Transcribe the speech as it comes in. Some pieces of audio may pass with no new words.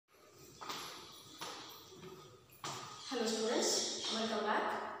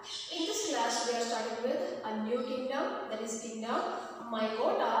a new kingdom, that is kingdom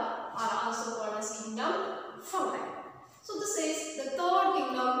MYCOTA, are also called as kingdom fungi. So this is the third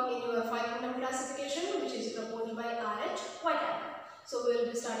kingdom in your 5-kingdom classification, which is proposed by R.H. Whitehead. So we will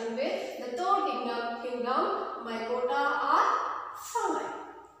be starting with the third kingdom MYCOTA or fungi.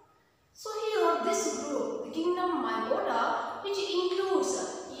 So here this group, the kingdom MYCOTA, which includes a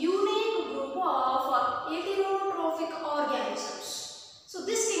unique group of heterotrophic organisms. So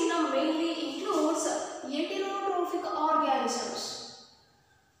this kingdom mainly includes heterotrophic organisms.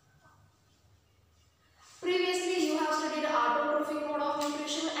 Previously you have studied autotrophic mode of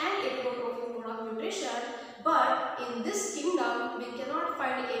nutrition and heterotrophic mode of nutrition, but in this kingdom we cannot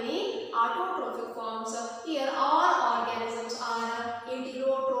find any autotrophic forms. Here all organisms are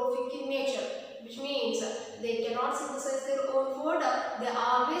heterotrophic in nature, which means they cannot synthesize their own food, they are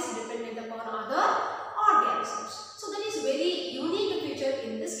always dependent upon other organisms. So that is very unique feature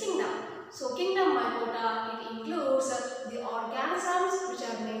in this kingdom. So kingdom MYCOTA, it includes the organisms which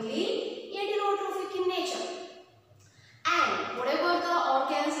are mainly heterotrophic in nature. And whatever the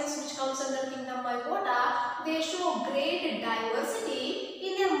organisms which comes under kingdom MYCOTA, they show great diversity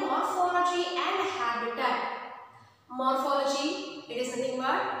in their morphology and habitat. Morphology, it is nothing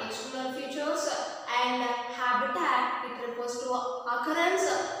but external features, and habitat, it refers to occurrence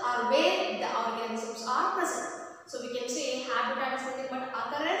or where the organisms are present. So we can say habitat is nothing but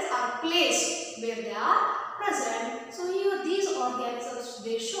occurrence or place where they are present. So here these organisms,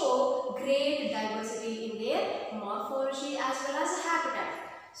 they show great diversity in their morphology as well as habitat.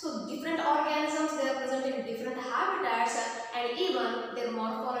 So different organisms, they are present in different habitats, and even their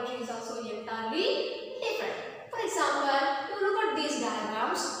morphology is also entirely different. For example, you look at these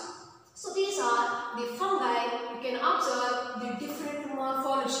diagrams. So these are the fungi. You can observe the different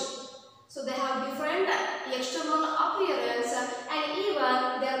morphology. So they have different external appearance, and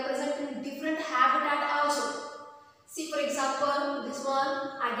even they are present in different habitat also. See, for example, this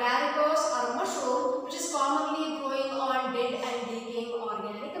one, agaricus or mushroom, which is commonly growing on dead and decaying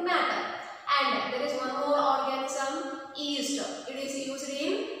organic matter. And there is one more organism, yeast. It is used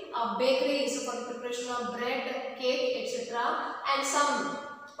in bakeries for the preparation of bread, cake, etc. And some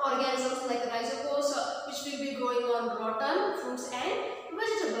organisms like rhizopus, which will be growing on rotten fruits and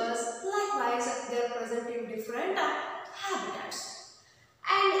vegetables. Likewise, they are present in different habitats.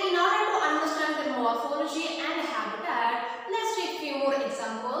 And in order to understand the morphology and habitat, let's take few more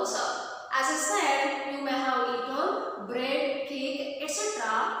examples. As I said, you may have eaten bread, cake,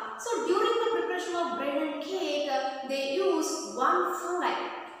 etc. So during the preparation of bread and cake, they use one fungi.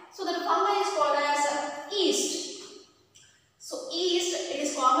 So that fungi is called as yeast. So yeast, it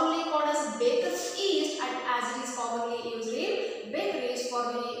is commonly called as baker's yeast, and as it is commonly used in bakeries for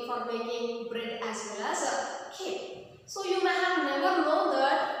making bread as well as cake. So you may have never known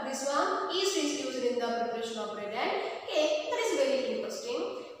that this one yeast is used in the preparation of bread and cake. That is very interesting.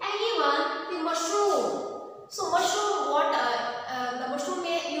 And even the mushroom. So mushroom, the mushroom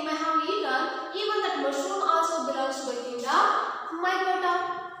you may have eaten. Even that mushroom also belongs to the kingdom MYCOTA.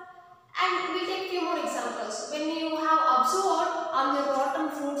 And we take few more examples. When you have observed on the rotten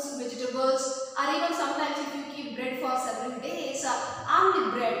fruits, vegetables, or even sometimes if you keep bread for several days, on the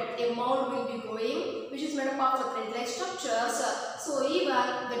bread a mold will be growing, which is made up of thread-like structures. So even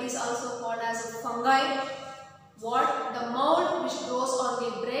that is also called as fungi. What? The mold which grows on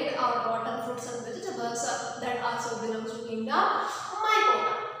the bread or rotten fruits and vegetables, that also belongs to kingdom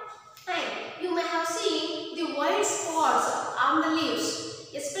MYCOTA. And you may have seen the white spots on the leaves.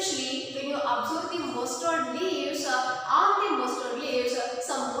 Especially when you observe the mustard leaves, on the mustard leaves,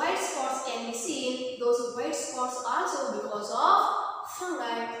 some white spots can be seen. Those white spots also because of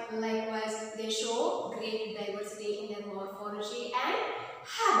fungi. Likewise, they show great diversity in their morphology and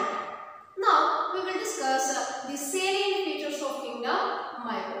habitat. Now, we will discuss the salient features of kingdom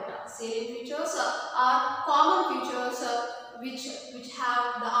MYCOTA. Salient features are common features which have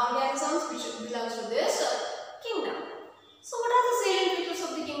the organisms which belongs to this kingdom. So what are the salient features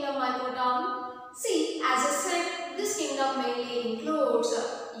of the kingdom MYCOTA? See, as I said, this kingdom mainly includes a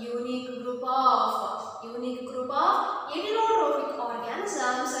unique group of heterotrophic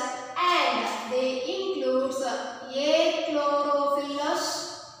organisms, and they include achlorophyllus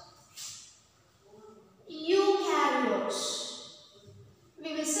eukaryotes. We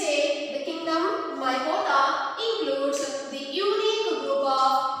will say the kingdom MYCOTA includes the unique group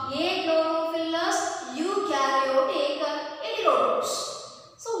of achlorophyllus eukaryotic heterotrophs.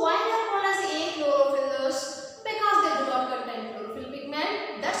 So why they are called as achlorophyllus? Because they do not contain chlorophyll pigment.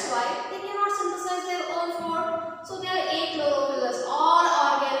 That's why they cannot synthesize their own food. So they are achlorophyllus.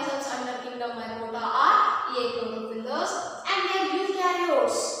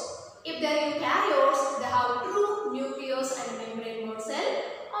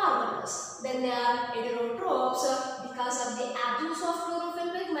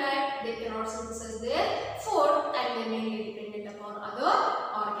 cannot synthesize their food and they may be dependent upon other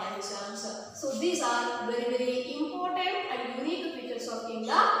organisms. So these are very important and unique features of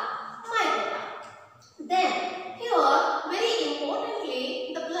kingdom MYCOTA. Then here very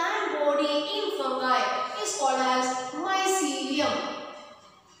importantly the plant body in fungi is called as mycelium.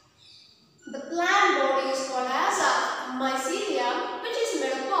 The plant body is called as mycelium, which is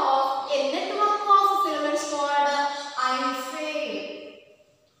made up of a network of filaments called hyphae.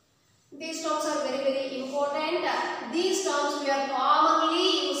 These terms are very important. These terms we are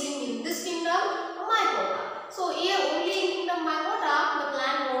commonly using in this kingdom MYCOTA. So here only in kingdom MYCOTA the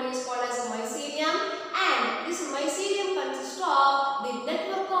plant body is called as mycelium, and this mycelium consists of the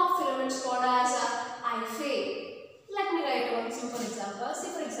network of filaments called as hyphae. Let me write one simple example.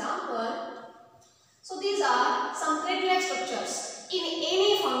 See for example, so these are some thread-like structures. In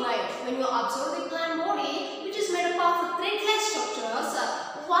any fungi, when you observe the plant body, which is made up of thread-like structures,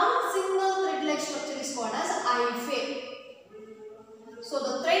 one single thread-like structure is called as hyphae. So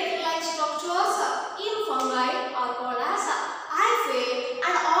the thread-like structures in fungi are called as hyphae,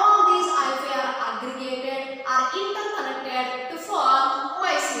 and all these hyphae are aggregated, are interconnected to form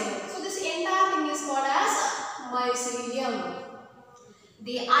mycelium. So this entire thing is called as mycelium.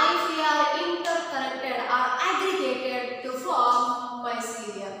 The hyphae are interconnected, are aggregated to form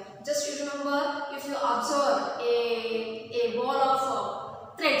mycelium. Just you remember, if you observe a ball of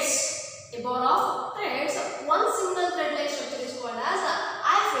threads, one single thread-like structure is called as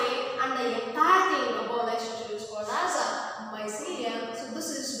hyphae, and the entire thing, a ball-like structure, is called as mycelium. So this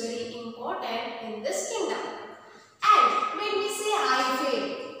is very important in this kingdom. And when we say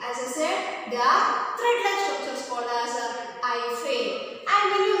hyphae, as I said, they are thread-like structures called as hyphae. And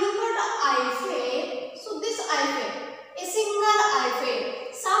when you look at hyphae, so this hyphae, a single hyphae,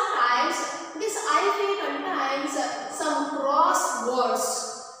 sometimes this hyphae contains some cross walls.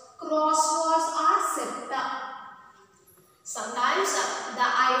 Cross walls are septa. Sometimes the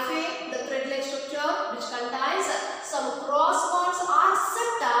hyphae, the thread-like structure which contains some cross walls are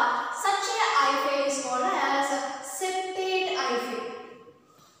septa. Such a hyphae is called as septate hyphae.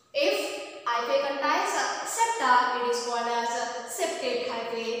 If hyphae contains septa, it is called as septate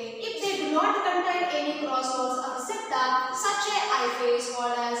hyphae. If they do not contain any cross walls or septa, such a hyphae is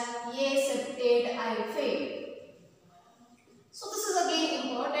called as aseptate hyphae. So this is again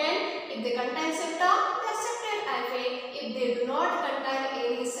important. If they contain septa, they are septate hyphae. If they do not contain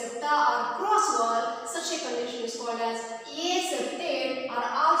any septa or cross wall, such a condition is called as aseptate, or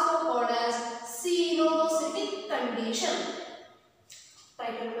also called as cenocytic condition.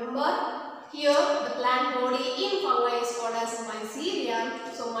 Try to remember. Here the plant body in fungi is called as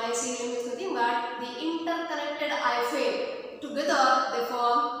mycelium. So mycelium is nothing but the interconnected hyphae. Together they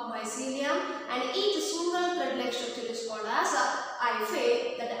form mycelium, and each single thread-like structure is called as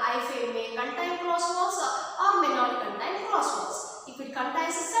hyphae. That hyphae may contain cross walls or may not contain cross walls. If it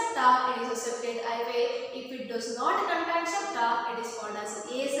contains a septa, it is a septate hyphae. If it does not contain septa, it is called as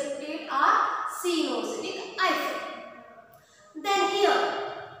aseptate or cenocytic hyphae. Then here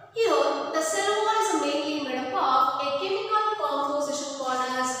the cell wall is mainly made up of a chemical composition called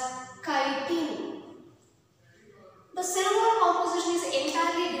as chitin. The cell wall composition is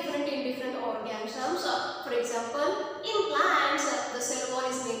entirely different in different organisms. For example, in plants, the cell wall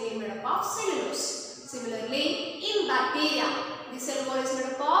is mainly made up of cellulose. Similarly, in bacteria, the cell wall is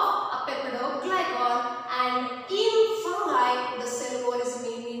made up of a peptidoglycan, and in fungi, the cell wall is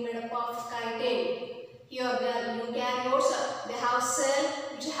mainly made up of chitin. Here they are eukaryotes. They have cell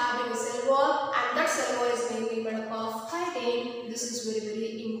which having a cell wall, and that cell wall is mainly made up of chitin. This is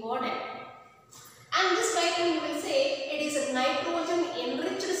very important. And this chitin, you will say, it is a nitrogen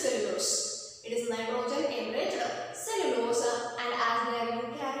enriched cellulose. It is nitrogen enriched cellulose, and as they are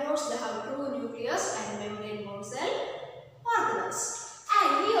eukaryotes, they have true nucleus and membrane bound cell organelles.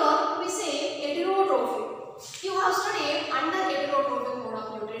 And here we say heterotrophy. You have studied under heterotrophic mode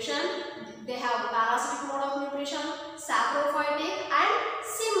of nutrition. They have parasitic mode of nutrition, saprophytic and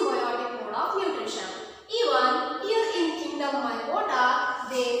symbiotic mode of nutrition. Even here in kingdom MYCOTA,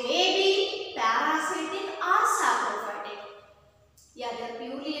 they may be parasitic or saprophytic. Yeah, they are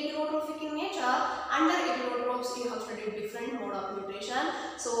purely heterotrophic in nature. Under heterotrophs, you have studied different mode of nutrition.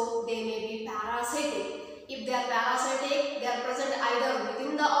 So they may be parasitic. If they are parasitic, they are present either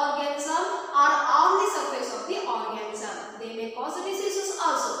within the organism or on the surface of the organism. They may cause diseases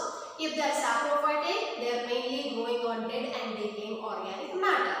also. If they are saprophytic, they are mainly growing on dead and decaying organic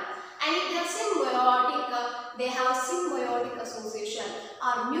matter. And if they are symbiotic, they have symbiotic association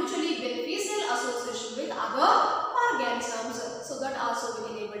or mutually beneficial association with other organisms. So that also we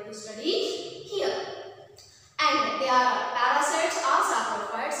can able to study here. And they are parasites or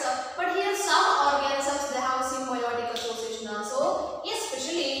saprophytes. But here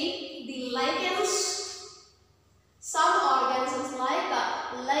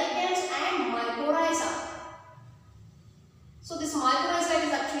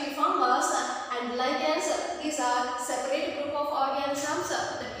separate group of organisms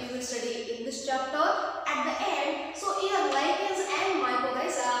that you will study in this chapter at the end. So here lichens and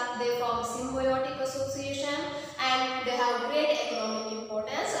mycorrhiza, they form symbiotic association and they have great economic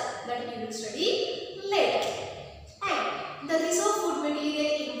importance that you will study later. And the reserve food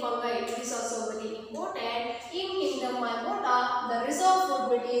material in fungi is also very important. In kingdom MYCOTA, the reserve food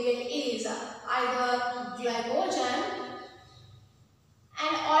material is either glycogen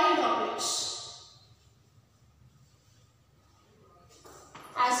and oil droplets.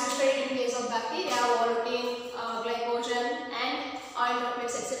 As you studied in case of bacteria, volatile, glycogen and oil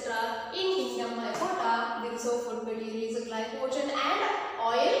droplets, etc. In kingdom MYCOTA, the reserve food material is glycogen and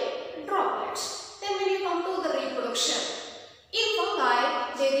oil droplets. Then when you come to the reproduction, in fungi,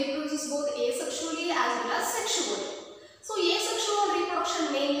 they reproduce both asexually as well as sexually. So asexual reproduction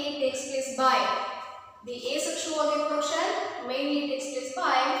mainly takes place by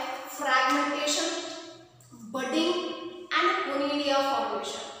fragmentation, budding and conidia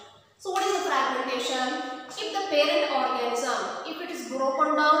formation. So what is the fragmentation? If the parent organism, if it is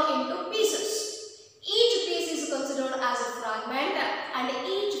broken down into pieces, each piece is considered as a fragment and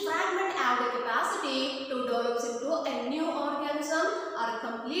each fragment has the capacity to develop into a new organism or a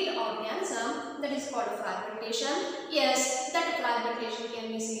complete organism, that is called fragmentation. Yes, that fragmentation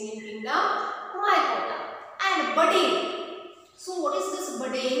can be seen in kingdom MYCOTA. And budding. So what is this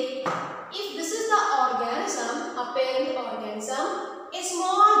budding? If this is the organism, a parent organism, a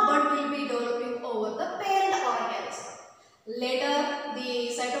small bud will be developing over the parent organism. Later, the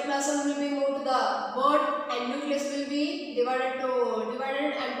cytoplasm will be moved to the bud and nucleus will be divided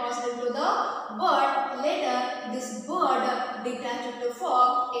and passed into the bud. Later, this bud detached to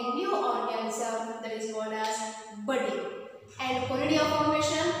form a new organism that is called as budding. And conidia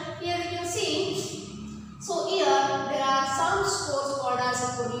formation, here you can see. So here there are some spores called as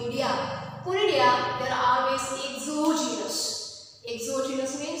conidia. Conidia, they are always exogenous.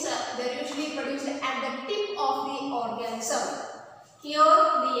 Exogenous means they are usually produced at the tip of the organism. Here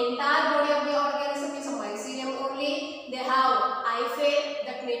the entire body of the organism is a mycelium only. They have hyphae,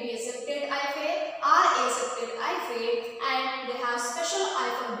 that may be a septate hyphae or aseptate hyphae, and they have special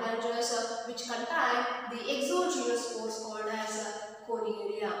hyphal branches which contain the exogenous spores called as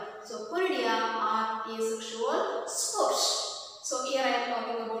conidia. So conidia are asexual spores. So here I am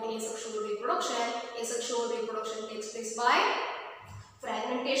talking about asexual reproduction. Asexual reproduction takes place by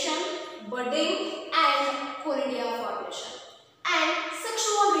fragmentation, budding and conidia formation. And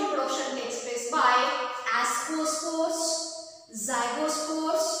sexual reproduction takes place by ascospores,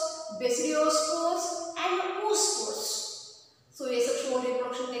 zygospores, basidiospores and oospores. So asexual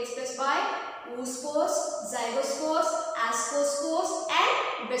reproduction takes place by oospores, zygospores, ascospores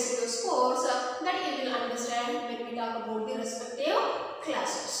and basidiospores that you will understand when we talk about the respective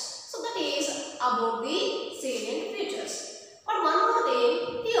classes. So that is about the salient features. But one more thing,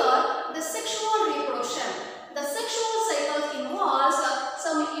 here the sexual reproduction. The sexual cycle involves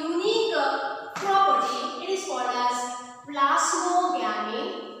some unique property. It is called as plasmogamy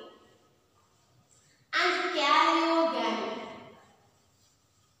and karyogamy.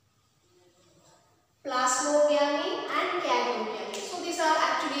 Plasmogamy and karyogamy. So these are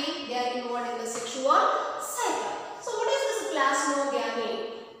actually, they are involved in the sexual cycle. So what is this plasmogamy?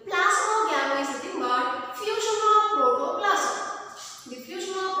 Plasmogamy is nothing but fusion of protoplasm. The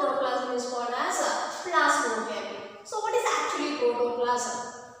fusion of protoplasm is called as plasmogamy. So what is actually protoplasm?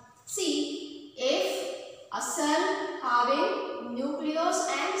 See, if a cell having nucleus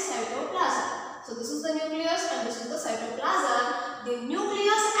and cytoplasm. So this is the nucleus and this is the cytoplasm. The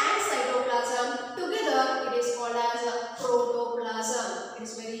nucleus and cytoplasm together, it is called as protoplasm. It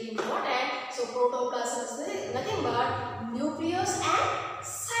is very important. So protoplasm is nothing but nucleus and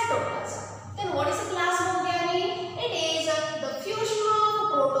cytoplasm. Then what is the plasmogamy? It is the fusion of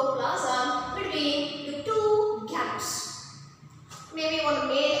protoplasm between the two gametes. Maybe one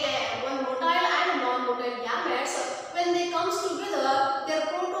motile and non-motile gametes. When they comes together, their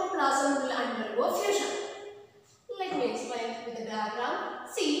protoplasm will undergo fusion. Let me explain with the diagram.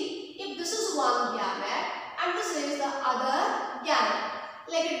 See, if this is one gamete and this is the other gamete,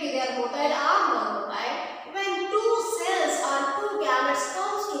 let it be their motile or non-motile. When two cells or two gametes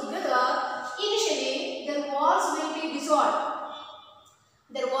comes together, initially their walls will be dissolved.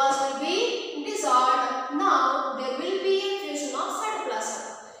 Their walls will be dissolved. Now there will be a fusion of cytoplasm.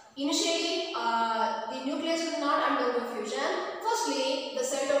 Initially, the nucleus will not undergo fusion. Firstly, the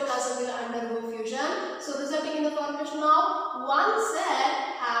cytoplasm will undergo fusion. So resulting in the formation of one cell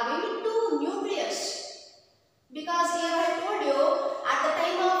having two nucleus. Because here I told you, at the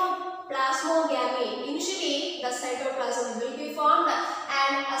time of plasmogamy, initially the cytoplasm will be formed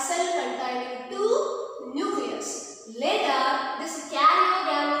and a cell containing two nucleus.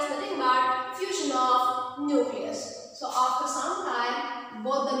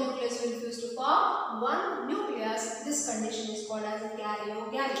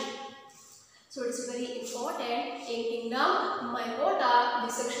 gyne. So it's very important in kingdom MYCOTA.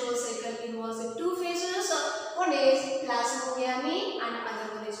 The sexual cycle involves two phases. One is plasmogamy and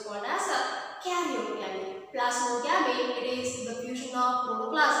other one is called as karyogamy. Plasmogamy, it is the fusion of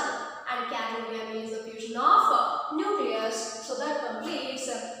protoplasm, and karyogamy is the fusion of nucleus. So that completes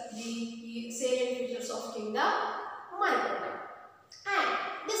the salient features of kingdom MYCOTA. And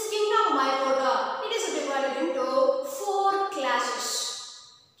this kingdom MYCOTA, it is divided into four classes.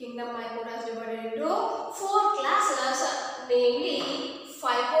 Kingdom MYCOTA is divided into four classes, namely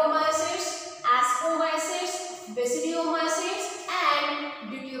phycomycetes, ascomycetes, basidiomycetes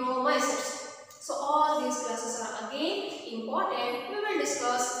and deuteromycetes. So all these classes are again important. We will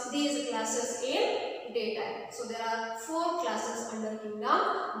discuss these classes in daytime. So there are four classes under kingdom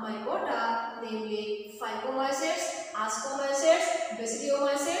MYCOTA, namely phycomycetes, ascomycetes,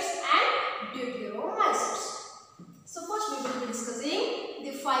 basidiomycetes and deuteromycetes. So first we will be discussing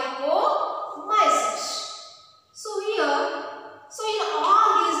the phycomycetes. So in all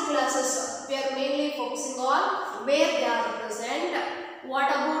these classes we are mainly focusing on where they are present. What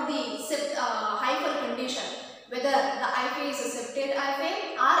about the hypher condition? Whether the hyphae is a septate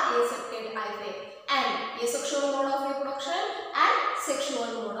hyphae or aseptate hyphae, and asexual mode of reproduction and sexual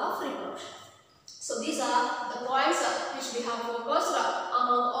mode of reproduction. So these are the points which we have focused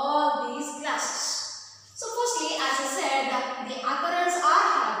among all these classes. So firstly, as I said, the occurrence or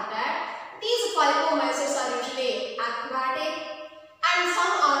habitat. These phycomycetes are usually aquatic and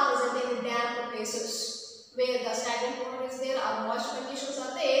some are present in damp places where the stagnant water is there or moist conditions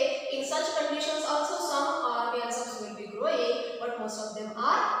are there. In such conditions also some organisms will be growing, but most of them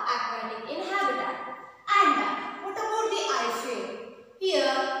are aquatic in habitat. And what about the hyphae?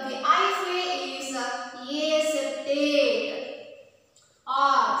 Here the hyphae is aseptate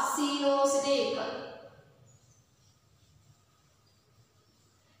or cenocytic.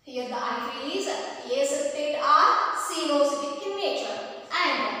 Here the hyphae is aseptate or cenocytic in nature,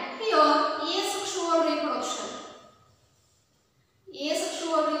 and here asexual reproduction.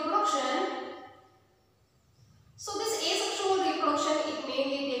 Asexual reproduction. So this asexual reproduction, it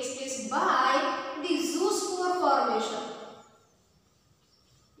mainly takes place by the zoospore formation.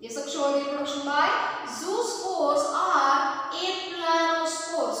 Asexual reproduction by zoospores or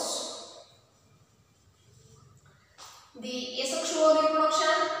aplanospores. The asexual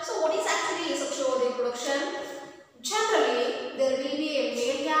reproduction. So what is actually asexual reproduction? Generally, there will be a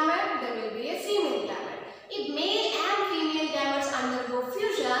male gamete, there will be a female gamete. If male and female gametes undergo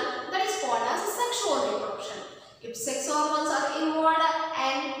fusion, that is called as sexual reproduction. If sex hormones are involved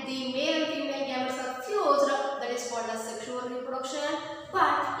and the male and female gametes are fused, that is called as sexual reproduction.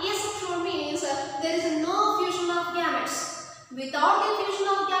 But asexual means there is no fusion of gametes. Without the fusion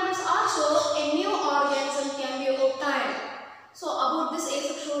of gametes also, a new organism can be obtained. So about this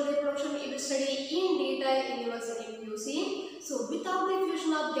asexual reproduction, we will study in detail in your second PUC. So without the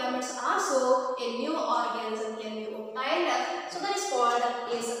fusion of gametes also, a new organism can be obtained. So that is called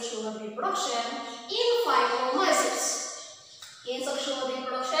asexual reproduction in phycomycetes. Asexual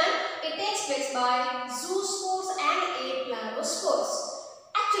reproduction, it takes place by zoospores and aplanospores.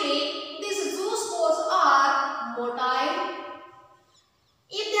 Actually, these zoospores are motile.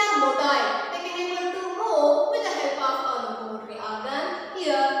 If they are motile, they can be able to move with the help of a locomotory organ.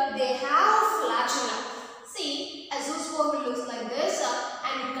 Here they have flagella. See, a zoospore will look like this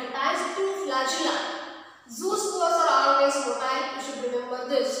and it contains two flagella. Zoospores are always motile. You should remember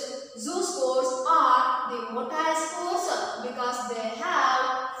this. Zoospores are the motile spores because they have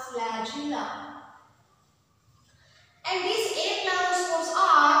flagella. And these aplanospores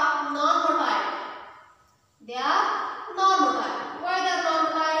are non-motile. They are non-motile. Why they are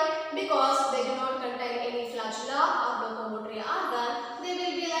non-motile? Because they do not contain any flagella or locomotory organ. They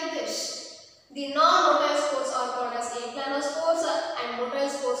will be like this. The non-motile spores are called as aplanospores and motile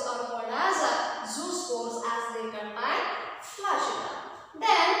spores are called as zoospores as they contain flagella.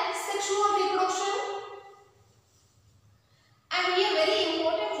 Then sexual reproduction. And here very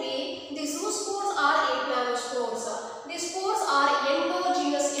importantly, the zoospores are aplanospores. The spores are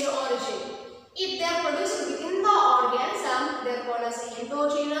endogenous in origin. If they are produced within the organism, they are called as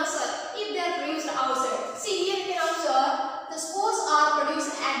endogenous. If they are produced outside, see here you can observe the spores are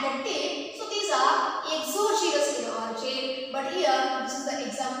produced at the tip. So these are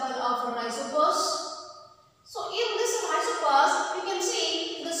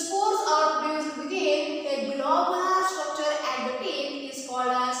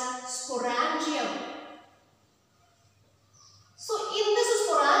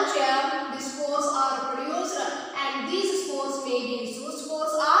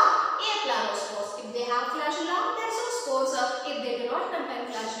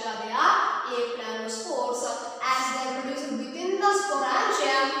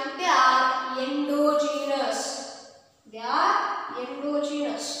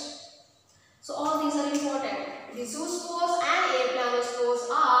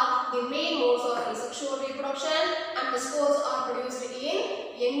sexual reproduction, and the spores are produced in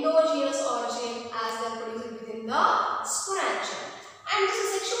endogenous origin as they are produced within the sporangium. And this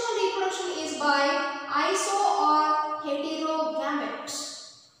sexual reproduction is by iso or heterogamous.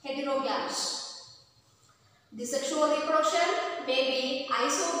 The sexual reproduction may be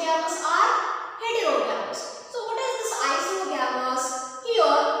isogamous or heterogamous. So what is this isogamous?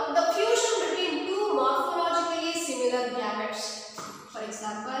 Here the fusion between two morphologically similar gametes. For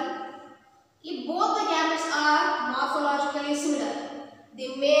example, if both the gametes are morphologically similar, the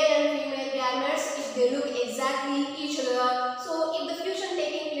male and female gametes, if they look exactly each other, so if the fusion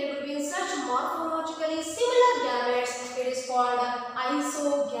taking place between such morphologically similar gametes, it is called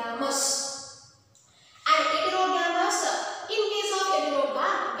isogamous. And heterogamous, in case of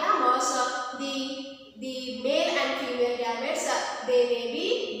heterogamous, the male and female gametes, they may be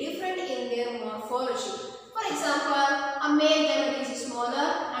different in their morphology. For example, a male gamete is smaller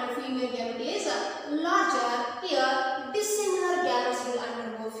and a female gamete is larger. Here, dissimilar gametes will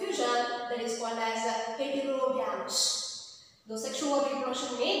undergo fusion, that is called as heterogamous. The sexual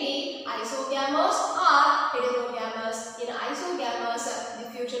reproduction may be isogamous or heterogamous. In isogamous, the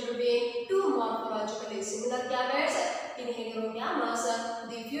fusion between two morphologically similar gametes. In heterogamous,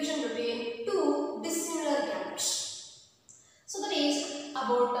 the fusion between two dissimilar gametes. So that is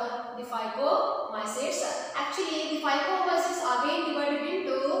about the phycomycetes. Actually, the phycomycetes are again divided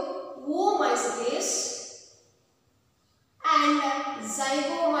into oomycetes and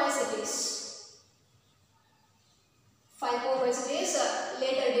zygomycetes. Phycomycetes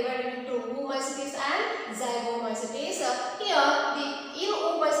later divided into oomycetes and zygomycetes. Here, in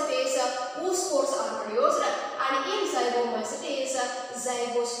oomycetes, oospores are produced, and in zygomycetes,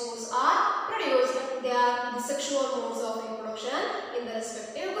 zygospores are produced. They are the sexual modes of reproduction in the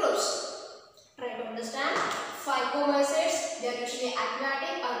respective groups. Try to understand. Phycomycetes, they are usually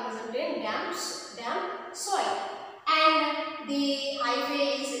aquatic or present in damp soil. And the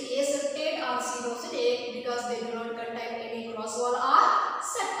hyphae is aseptate or xenocytic because they do not contain any crosswall or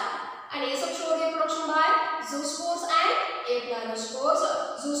septa. And asexual reproduction by zoospores and aplanospores.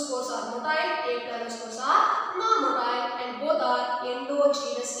 Zoospores are motile, aplanospores are non-motile, and both are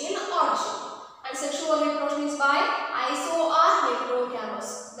endogenous in origin. And sexual reproduction is by iso or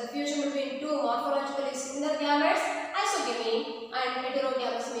heterogamous. The fusion between two morphologically similar gametes, isogamy, and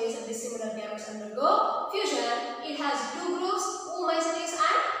heterogamous means dissimilar gametes undergo fusion. It has two groups, oomycetes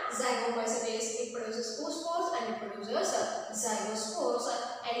and zygomycetes. It produces oospores and it produces zygospores.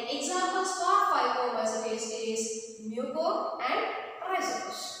 And examples for phycomycetes is mucor and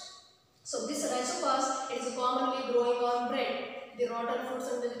rhizopus. So this rhizopus, it is commonly growing on bread, the rotten fruits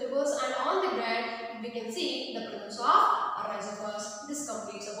and vegetables, and on the bread we can see the presence of rhizopus. This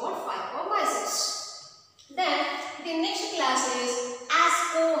completes about phycomycetes. Then the next class is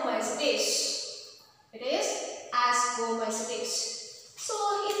ascomycetes. It is ascomycetes. So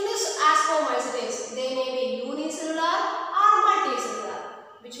in this ascomycetes, they may be unicellular or multicellular,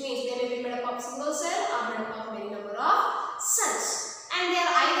 which means they may be made up of single cell or made up of many number of cells. And they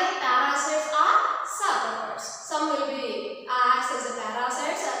are either parasites or sarcopods. Some will be acts as a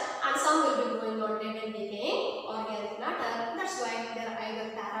parasites and some will be growing on dead and decaying organic matter. That's why they are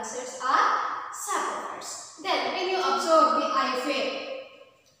either parasites or sarcopods. Then when you observe the hyphae,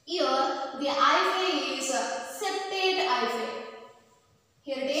 here the hyphae is septate hyphae.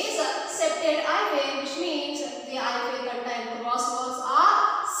 Here it is septate hyphae, which means the hyphae contain crosswalls or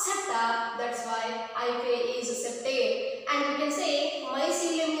septa. That's why hyphae is septate. And we can say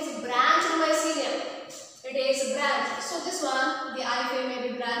mycelium is branched mycelium. It is branched. So this one, the hyphae may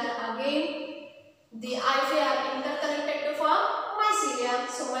be branched again. The hyphae are interconnected to form mycelium.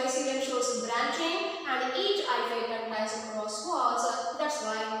 So mycelium shows branching and each hyphae contains crosswalls. That's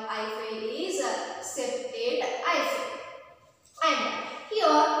why hyphae is septate hyphae. And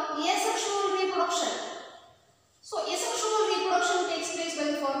here, asexual reproduction. So asexual reproduction takes place by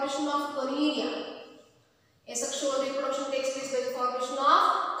the formation of conidia. Asexual reproduction takes place by the formation of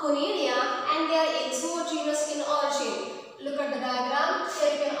conidia, and they are exogenous in origin. Look at the diagram.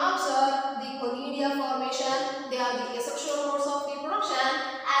 Here you can observe the conidia formation. They are the asexual modes of reproduction.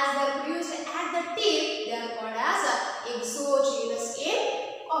 As they are produced at the tip, they are called as exogenous in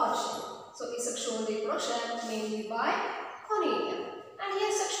origin. So asexual reproduction mainly by conidia. And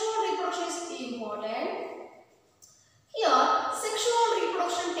here sexual reproduction is important. Here sexual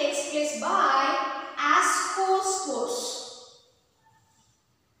reproduction takes place by ascospores.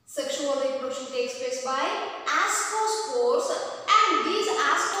 Sexual reproduction takes place by ascospores, and these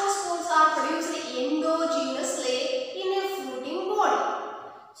ascospores are produced endogenously in a fruiting body.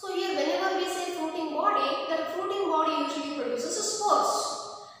 So here whenever we say fruiting body, the fruiting body usually produces spores.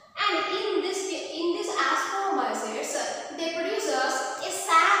 And in this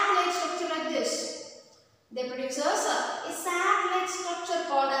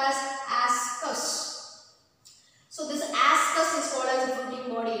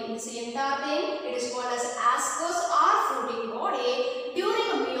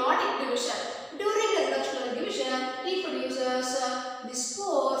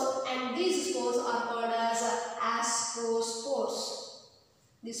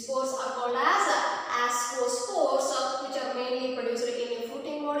These spores are called as ascospores, which are mainly produced in a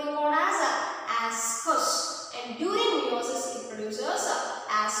fruiting body called as ascus. And during meiosis, it produces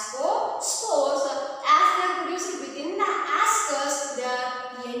ascospores. As they are produced within the ascus, they are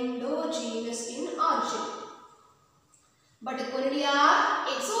endogenous in origin. But the conidia are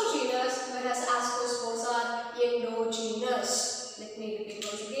exogenous, whereas ascospores are endogenous. Let me repeat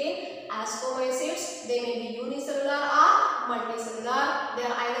once again. Ascomycetes, they may be unicellular or multicellular. They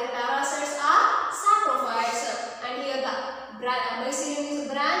are either parasites or saprophytes. And here the mycelium is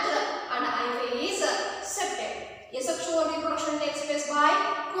branched and hyphae is septate. Asexual reproduction takes place by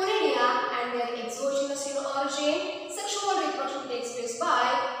conidia and they are exogenous in origin. Sexual reproduction takes place by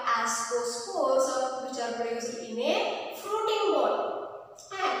ascospores, which are produced in a fruiting body.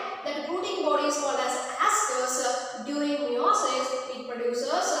 And that fruiting body is called as ascus. During meiosis, it produces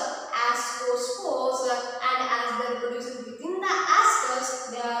ascospores, and as they are produced within the ascus,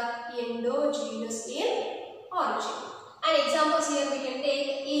 they are endogenous in origin. And examples here we can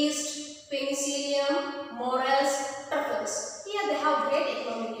take yeast, penicillium, morels, truffles. Here they have great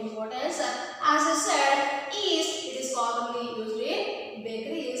economic importance. As I said, yeast, it is commonly used in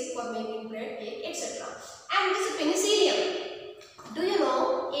bakeries for making bread, cake, etc. And this penicillium. Do you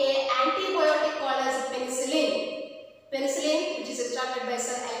know a antibiotic called as penicillin? Penicillin, which is extracted by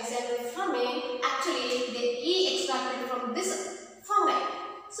Sir Alexander Fleming, actually they extracted from this fungi.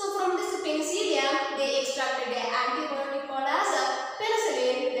 So from this penicillium, they extracted an antibiotic called as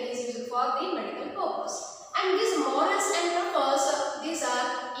penicillin that is used for the medical purpose. And these morels and truffles, these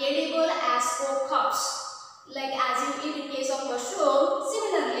are edible ascocarps. Like as you eat in case of mushroom,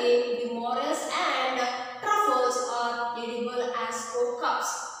 similarly the morels and truffles are edible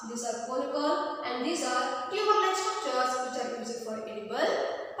ascocarps. These are conical and these are tuber-like structures which are used for edible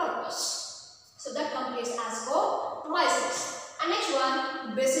purpose. So that completes ascomycetes. And next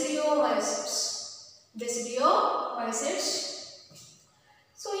one, basidiomycetes. Basidiomycetes.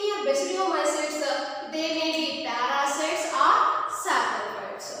 So here basidiomycetes, they may be parasites or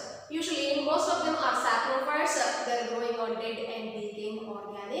saprophytes. Usually most of them are saprophytes. They are growing on dead and decaying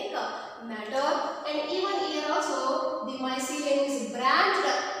organic matter. And even here also the mycelium is branched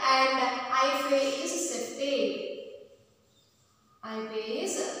and hyphae is septate. Hyphae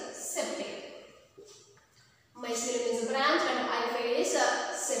is septate. Mycelium is branched and hyphae is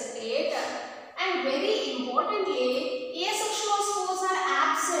septate. And very importantly, asexual spores are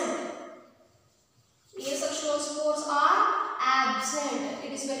absent. Asexual spores are absent.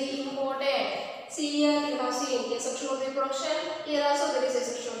 It is very important. See here you have seen asexual reproduction. Here also there is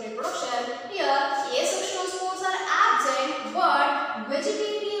asexual reproduction. Here asexual spores are absent, but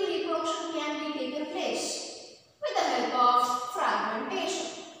vegetative reproduction can be taken place with the help of fragmentation.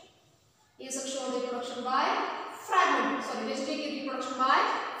 Asexual reproduction by vegetative reproduction by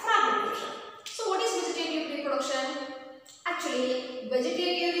fragmentation. So what is vegetative reproduction? Actually,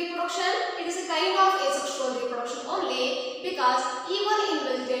 vegetative reproduction, it is a kind of asexual reproduction only, because even in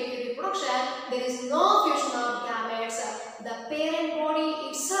vegetative reproduction, there is no fusion of gametes. The parent body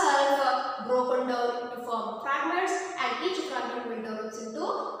itself broken down into form fragments, and each fragment will develop into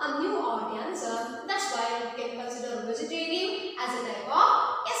a new organism. That's why we can consider vegetative as a type of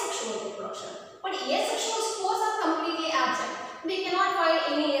asexual reproduction. But asexual spores are completely absent. We cannot find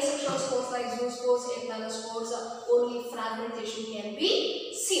any asexual spores like zoospores, ethanospores. Only fragmentation can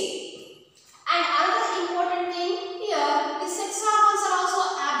be seen. And another important thing here is sex organs are also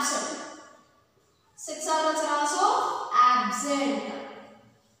absent. Sex organs are also absent.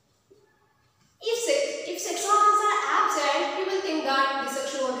 If sex organs are absent, you will think that the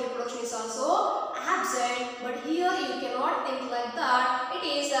sexual reproduction is also absent. But here you cannot think like that. It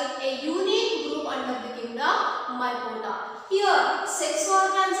is a unique group under the kingdom MYCOTA. Here, sex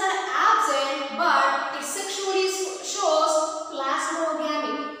organs are absent, but it sexually shows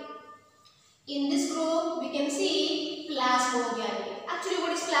plasmogamy. In this group, we can see plasmogamy. Actually,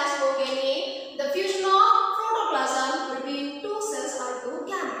 what is plasmogamy? The fusion of protoplasm between two cells or two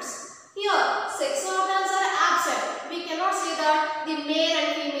gametes. Here, sex organs are absent. We cannot say that the male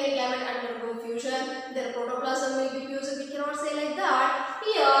and female gamete undergo fusion. Their protoplasm will be fused. We cannot say like that.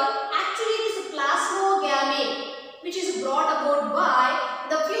 Here, actually, it is plasmogamy, which is brought about by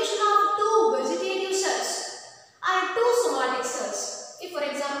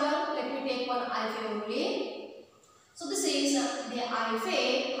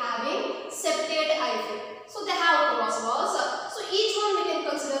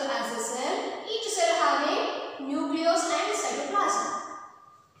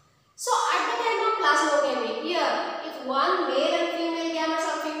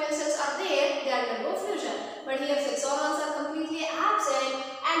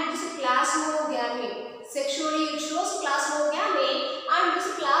Sexually it shows plasmogamy, and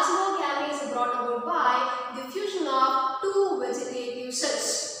this plasmogamy is brought about by the fusion of two vegetative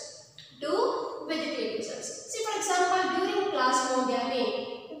cells. See, for example, during plasmogamy,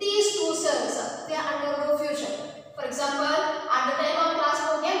 these two cells, they undergo fusion. For example, at the time of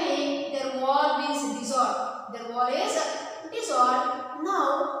plasmogamy, their wall is dissolved. Their wall is dissolved.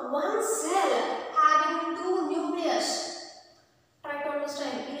 Now, one cell having two nucleus. Try to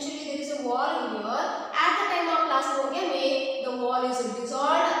understand. Initially, there is a wall here. At the time of plasmogamy, the wall is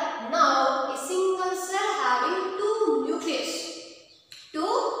dissolved. Now, a single cell having two nucleus.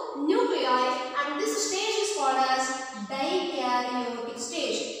 Two nuclei, and this stage is called as dikaryotic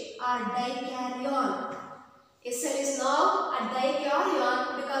stage or dikaryon. A cell is now a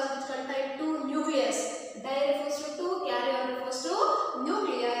dikaryon because it contains two nucleus. Di refers to two, karyon refers to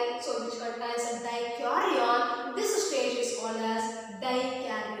nuclei, so which contains a dikaryon. This stage is called as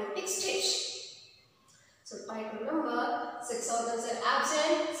dikaryotic stage. So try to remember, sex organs are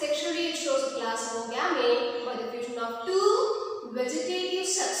absent. Sexually it shows plasmogamy by the fusion of two vegetative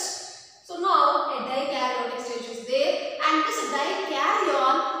cells. So now a dikaryotic stage is there, and this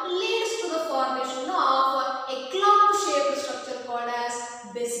dikaryon leads to the formation of a club-shaped structure called as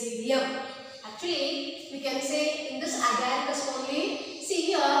basidium. Actually, we can say in this agaricus only. See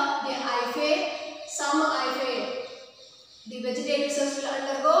here, the hyphae, some hyphae, the vegetative cells will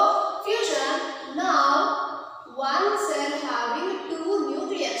undergo fusion. Now, one cell having two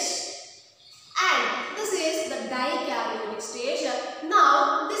nucleus, and this is the dikaryotic stage.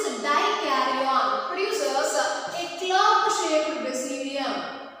 Now, this dikaryon produces a club-shaped basidium.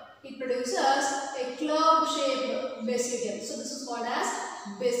 It produces a club-shaped basidium. So this is called as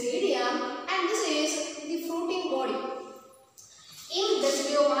basidium, and this is the fruiting body. In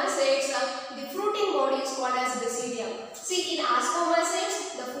basidiomycetes, the fruiting body is called as basidium. See, in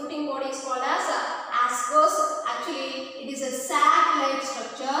ascomycetes, the fruiting body is called as ascos. Actually, it is a sac-like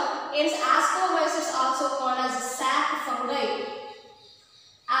structure. Hence, ascomycetes also called as sac fungi.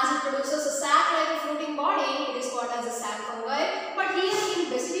 As it produces a sac-like fruiting body, it is called as a sac fungi. But here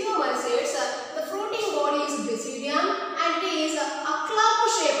in basidiomycetes, the fruiting body is basidium, and it is a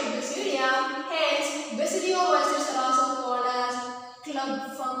club-shaped basidium. Hence, basidiomycetes are also called as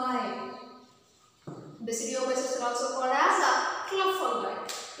club fungi. Basidiomycetes are also called as club fungi.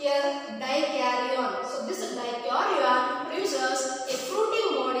 Here, dikaryon. So this dikaryon produces a fruiting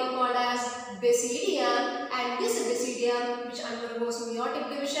body called as basidium, and this basidium which undergoes meiotic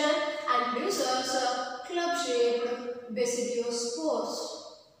division and produces club-shaped basidiospores.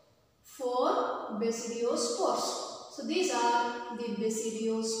 4 basidiospores. So these are the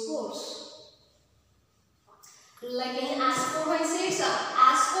basidiospores. Like in ascomycetes,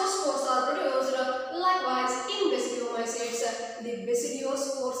 ascospores are produced. Likewise, in basidiomycetes, the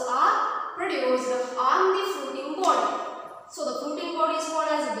basidiospores are produced on the fruiting body. So the fruiting body is called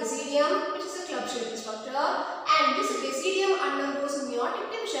as basidium, which is a club-shaped structure, and this basidium undergoes meiotic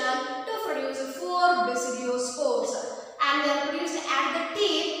division to produce 4 basidiospores, and they are produced at the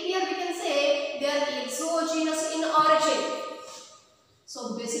tip. Here we can say they are exogenous in origin. So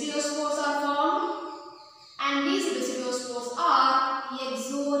basidiospores are formed, and these basidiospores are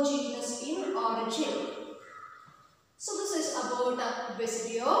exogenous in origin. So this is about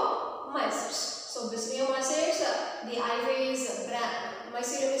basidiomycetes. So basidiomycetes, the hyphae is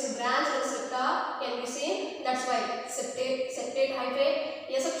mycelium is branched and septa can be seen. That's why septate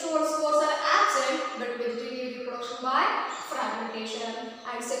hyphae. Asexual spores are absent, but vegetative reproduction by fragmentation.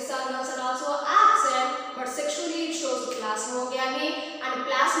 And sex organs are also absent, but sexually it shows plasmogamy, and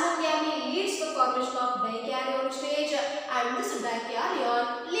plasmogamy leads to the formation of dikaryon stage, and this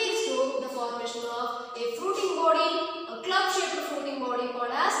dikaryon leads to the formation of a fruiting body, a club-shaped fruiting body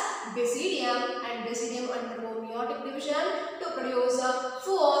called as basidium, and basidium undergo meiotic division to produce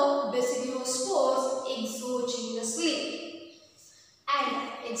 4 basidiospores exogenously. And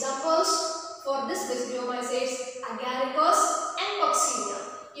examples for this basidiomycetes, agaricus and Puccinia.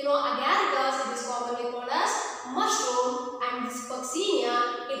 You know, agaricus, it is commonly called as mushroom, and this Puccinia,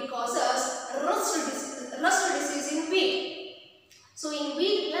 it causes rust disease in wheat. So in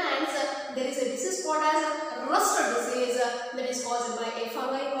wheat plants, there is a disease called as rust disease that is caused by a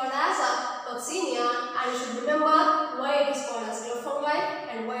fungi called as Puccinia, and you should remember why it is called as fungi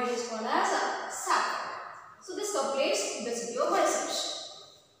and why it is called as sap. So this completes basidiomycetes.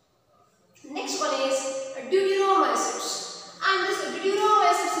 Next one is deuteromycetes, and this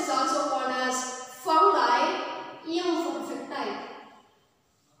deuteromycetes is also called as fungi imperfecti.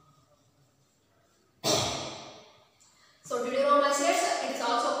 So deuteromycetes, it is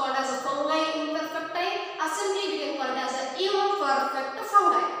also called as a fungi imperfecti, or simply we can call it as an imperfect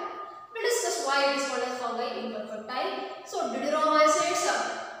fungi. We discuss why it is called as fungi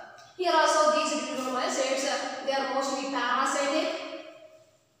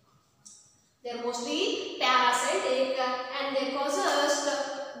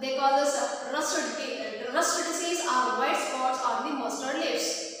causes rust disease or white spots on the mustard leaves.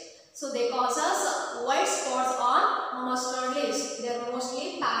 So they cause us white spots on mustard leaves. They are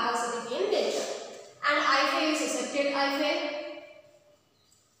mostly parasitic in nature. And hyphae is septate hyphae.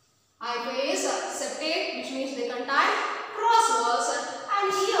 Hyphae is septate, which means they contain cross walls.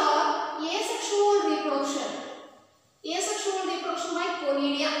 And here asexual reproduction. Asexual reproduction by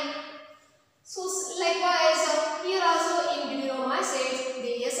conidia. So likewise, here also in Bibliomycetes,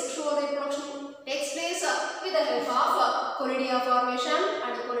 the asexual reproduction takes place with the help of conidia formation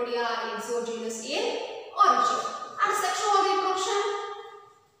and conidia exogenous in origin. And sexual reproduction.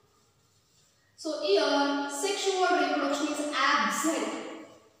 So here, sexual reproduction is absent.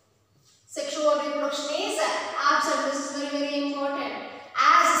 Sexual reproduction is absent. This is very important.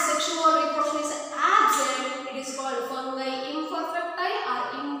 As sexual reproduction is absent, it is called fungi imperfecti or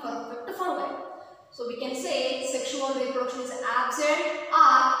imperfect fungi. So we can say sexual reproduction is absent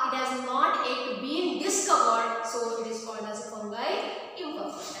or it has not yet been discovered. So it is called as fungi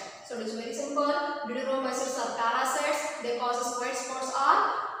imperfecti. So it is very simple. Deuteromycetes are parasites. They cause white spots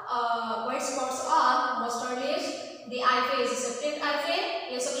or mustard leaves. The hyphae is septate hyphae.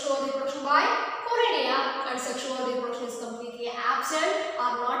 Asexual reproduction by conidia, and sexual reproduction is completely absent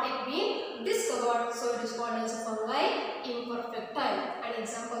or not yet been discovered. So it is called as fungi imperfecti. And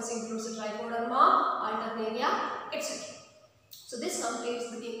examples include trichoderma, alternaria, etc. So this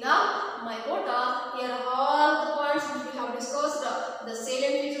completes the kingdom MYCOTA. Here are all the points which we have discussed. The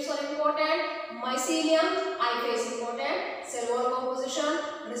salient features are important. Mycelium, hyphae is important. Cell wall composition,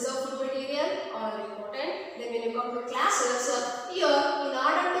 reserve food material are important. Then when you come to classes, here in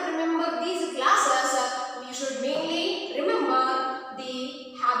order to remember these classes, we should mainly remember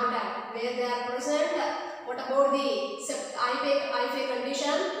the habitat, where they are present. What about the hyphae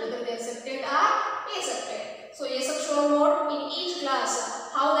condition, whether they are septate or aseptate. So asexual mode in each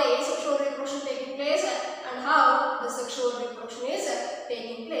class, how the asexual reproduction taking place and how the sexual reproduction is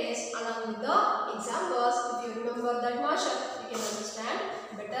taking place, along with the examples. If you remember that much, you can understand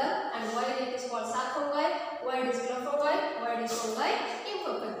better. And why it is called sac fungi, why it is pure fungi, why it is fungi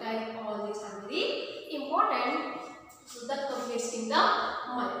imperfecti. All these are very important. So that completes in the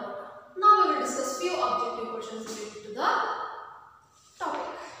MYCOTA. Now we will discuss few objective questions related to the topic.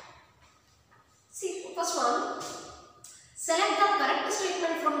 See, first one. Select the correct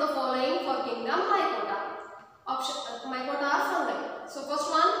statement from the following for kingdom MYCOTA. Option MYCOTA are fungi. So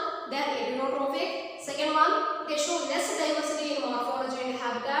first one, they are heterotrophic. Second one, they show less diversity in morphology and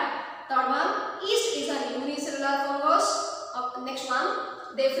habitat. Third one, yeast is an unicellular fungus. Next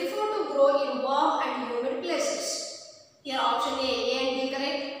one, they prefer to grow in warm and humid places. Here option A and D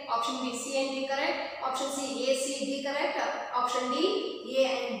correct. Option B, C and D correct. Option C, A, C, D correct. Option D, A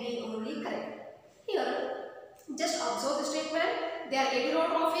and D only correct. Here, just observe the statement. They are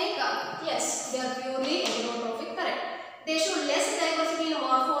heterotrophic. Yes, they are purely heterotrophic. Correct. They show less diversity in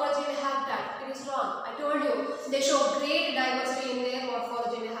morphology and habitat. It is wrong. I told you. They show great diversity in their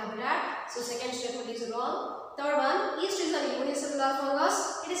morphology and habitat. So second statement is wrong. Third one, yeast is an unicellular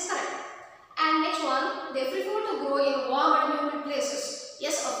fungus. It is correct. And next one, they prefer to grow in warm and humid places.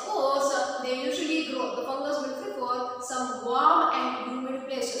 Yes, of course, they usually grow. The fungus will prefer some warm and humid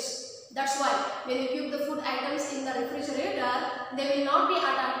places. That's why when you keep the food items in the refrigerator, they will not be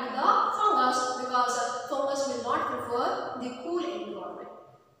attacked with the fungus, because fungus will not prefer the cool environment.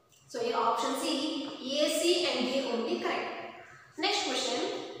 So here option C, A, C and D only correct. Next question,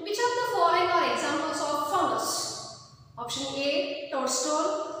 which of the following are examples of fungus? Option A,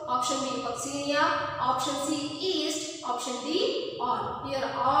 toadstool. Option B, Puccinia. Option C, yeast. Option D, all. Here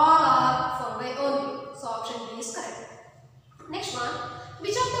all are fungi only. So option D is correct. Next one,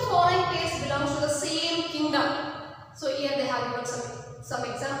 which of the following places belongs to the same kingdom? So here they have given some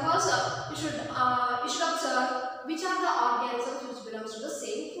examples. You should observe which are the organisms which belongs to the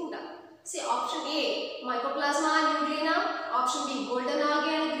same kingdom. See option A, Mycoplasma and Euglena. Option B, golden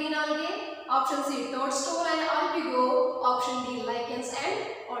algae and green algae. Option C, toadstool and alpigo. Option D, lichens and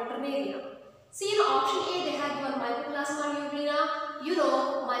alternaria. See in option A they have given Mycoplasma and Euglena. You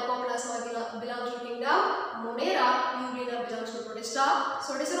know Mycoplasma belongs to kingdom Monera, Euglena belongs to Protista.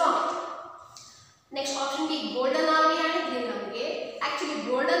 So it is wrong. Next option B, golden algae and green algae. Actually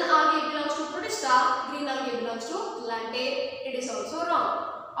golden algae belongs to Protista, green algae belongs to Plantae. It is also wrong.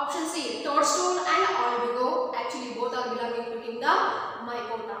 Option C, toadstool and alpigo. Actually both are belonging to kingdom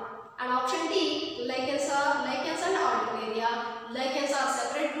MYCOTA. And option D, lichens and alternaria. Lichens are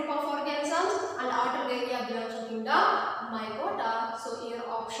separate group of organisms and alternaria belongs to kingdom MYCOTA. So here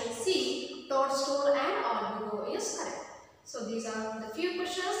option C, toadstool and alpigo is correct. So these are the few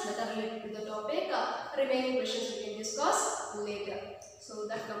questions that are related to the topic. Remaining questions we can discuss later. So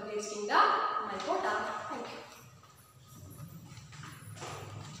that completes kingdom MYCOTA. Thank you.